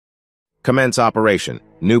Commence operation.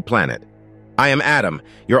 New planet. I am Adam,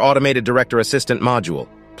 your automated director assistant module.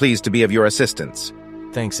 Pleased to be of your assistance.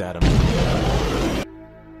 Thanks, Adam.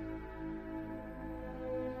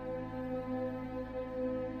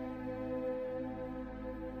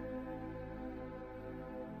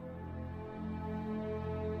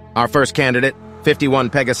 Our first candidate, 51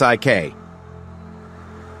 Pegasi K.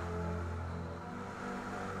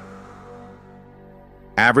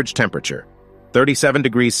 Average temperature, 37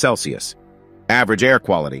 degrees Celsius. Average air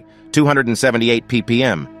quality, 278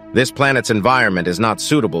 ppm. This planet's environment is not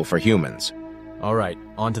suitable for humans. All right,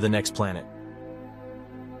 on to the next planet.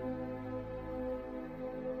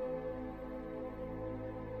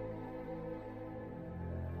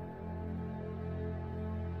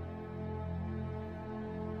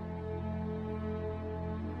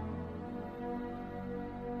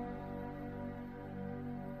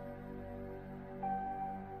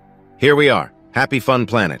 Here we are. Happy Fun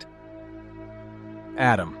Planet.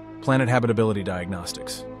 Adam, Planet Habitability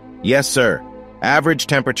Diagnostics. Yes, sir. Average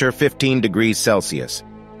temperature 15 degrees Celsius.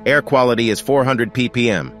 Air quality is 400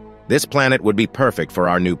 ppm. This planet would be perfect for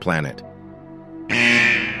our new planet.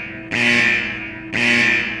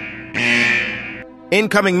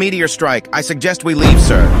 Incoming meteor strike. I suggest we leave,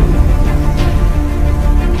 sir.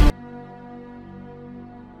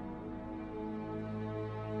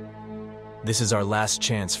 This is our last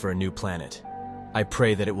chance for a new planet. I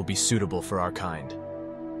pray that it will be suitable for our kind.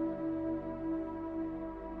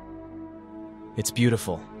 It's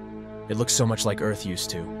beautiful. It looks so much like Earth used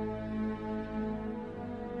to.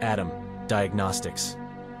 Adam, diagnostics.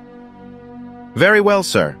 Very well,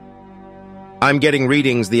 sir. I'm getting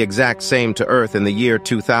readings the exact same to Earth in the year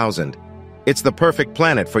 2000. It's the perfect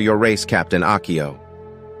planet for your race, Captain Akio.